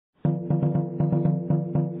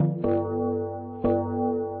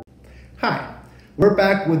We're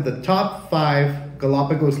back with the top 5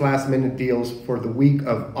 Galapagos last minute deals for the week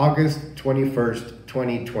of August 21st,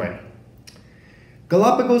 2020.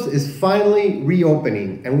 Galapagos is finally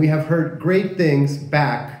reopening, and we have heard great things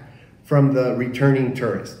back from the returning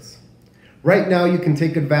tourists. Right now, you can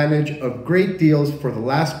take advantage of great deals for the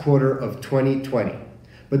last quarter of 2020.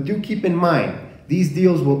 But do keep in mind, these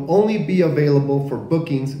deals will only be available for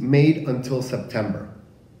bookings made until September.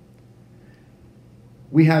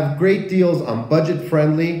 We have great deals on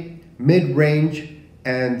budget-friendly, mid-range,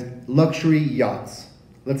 and luxury yachts.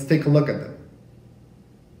 Let's take a look at them.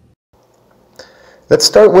 Let's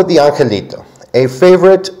start with the Angelito, a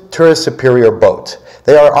favorite tourist superior boat.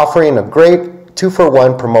 They are offering a great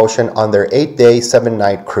 2-for-1 promotion on their 8-day,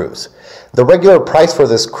 7-night cruise. The regular price for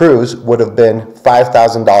this cruise would have been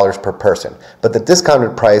 $5,000 per person, but the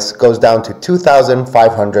discounted price goes down to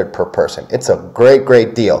 $2,500 per person. It's a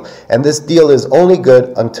great deal, and this deal is only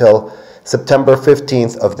good until September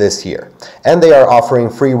 15th of this year. And they are offering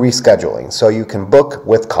free rescheduling, so you can book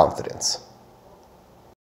with confidence.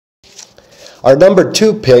 Our number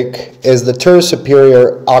 2 pick is the Tourist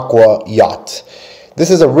Superior Aqua Yacht. This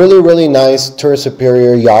is a really nice Tourist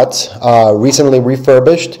Superior yacht, recently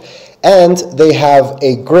refurbished, and they have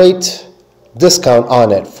a great discount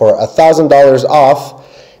on it for $1,000 off,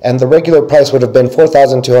 and the regular price would have been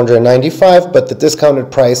 $4,295, but the discounted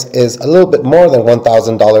price is a little bit more than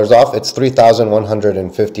 $1,000 off. It's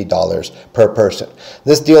 $3,150 per person.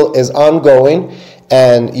 This deal is ongoing,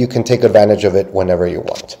 and you can take advantage of it whenever you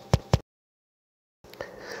want.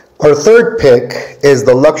 Our third pick is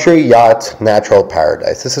the luxury yacht Natural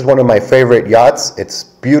Paradise. This is one of my favorite yachts. It's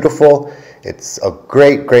beautiful. It's a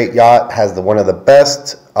great yacht. Has one of the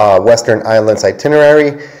best Western Islands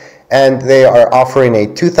itinerary, and they are offering a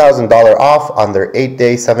 $2,000 off on their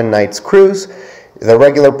 8-day, 7 nights cruise. The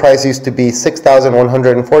regular price used to be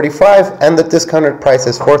 $6,145, and the discounted price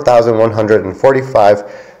is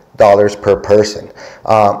 $4,145 per person.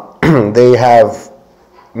 They have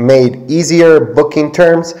made easier booking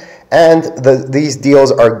terms, and these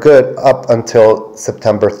deals are good up until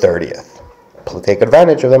September 30th. Take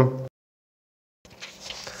advantage of them.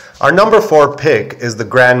 Our number 4 pick is the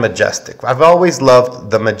Grand Majestic. I've always loved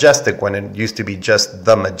the Majestic when it used to be just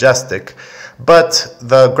the Majestic, but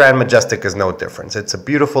the Grand Majestic is no different. It's a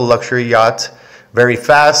beautiful luxury yacht, very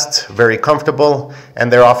fast, very comfortable, and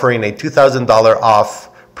they're offering a $2,000 off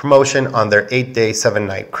promotion on their 8-day,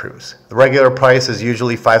 7-night cruise. The regular price is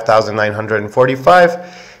usually $5,945,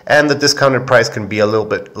 and the discounted price can be a little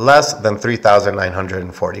bit less than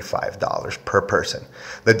 $3,945 per person.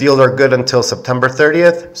 The deals are good until September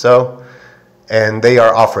 30th, and they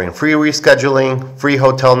are offering free rescheduling, free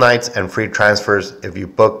hotel nights, and free transfers if you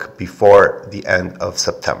book before the end of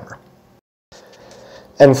September.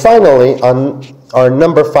 And finally, on our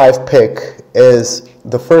number 5 pick is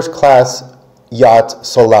the first class yacht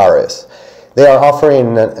Solaris. They are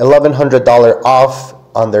offering an $1,100 off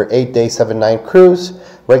on their 8-day, 7-night cruise.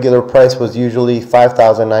 Regular price was usually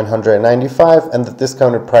 $5,995, and the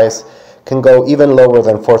discounted price can go even lower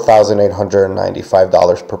than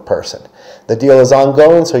 $4,895 per person. The deal is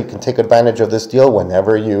ongoing, so you can take advantage of this deal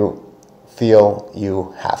whenever you feel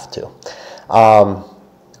you have to.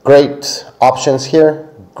 Great options here,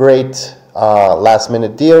 great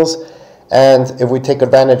last-minute deals. And if we take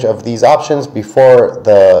advantage of these options before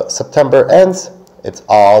the September ends, it's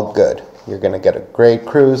all good. You're going to get a great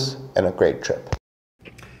cruise and a great trip.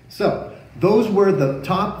 So, those were the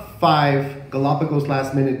top 5 Galapagos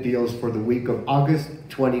last minute deals for the week of August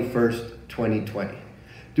 21st, 2020.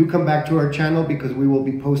 Do come back to our channel because we will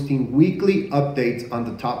be posting weekly updates on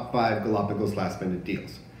the top 5 Galapagos last minute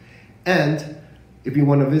deals. And if you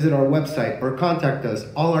want to visit our website or contact us,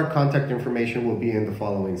 all our contact information will be in the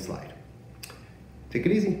following slide. Take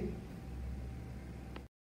it easy.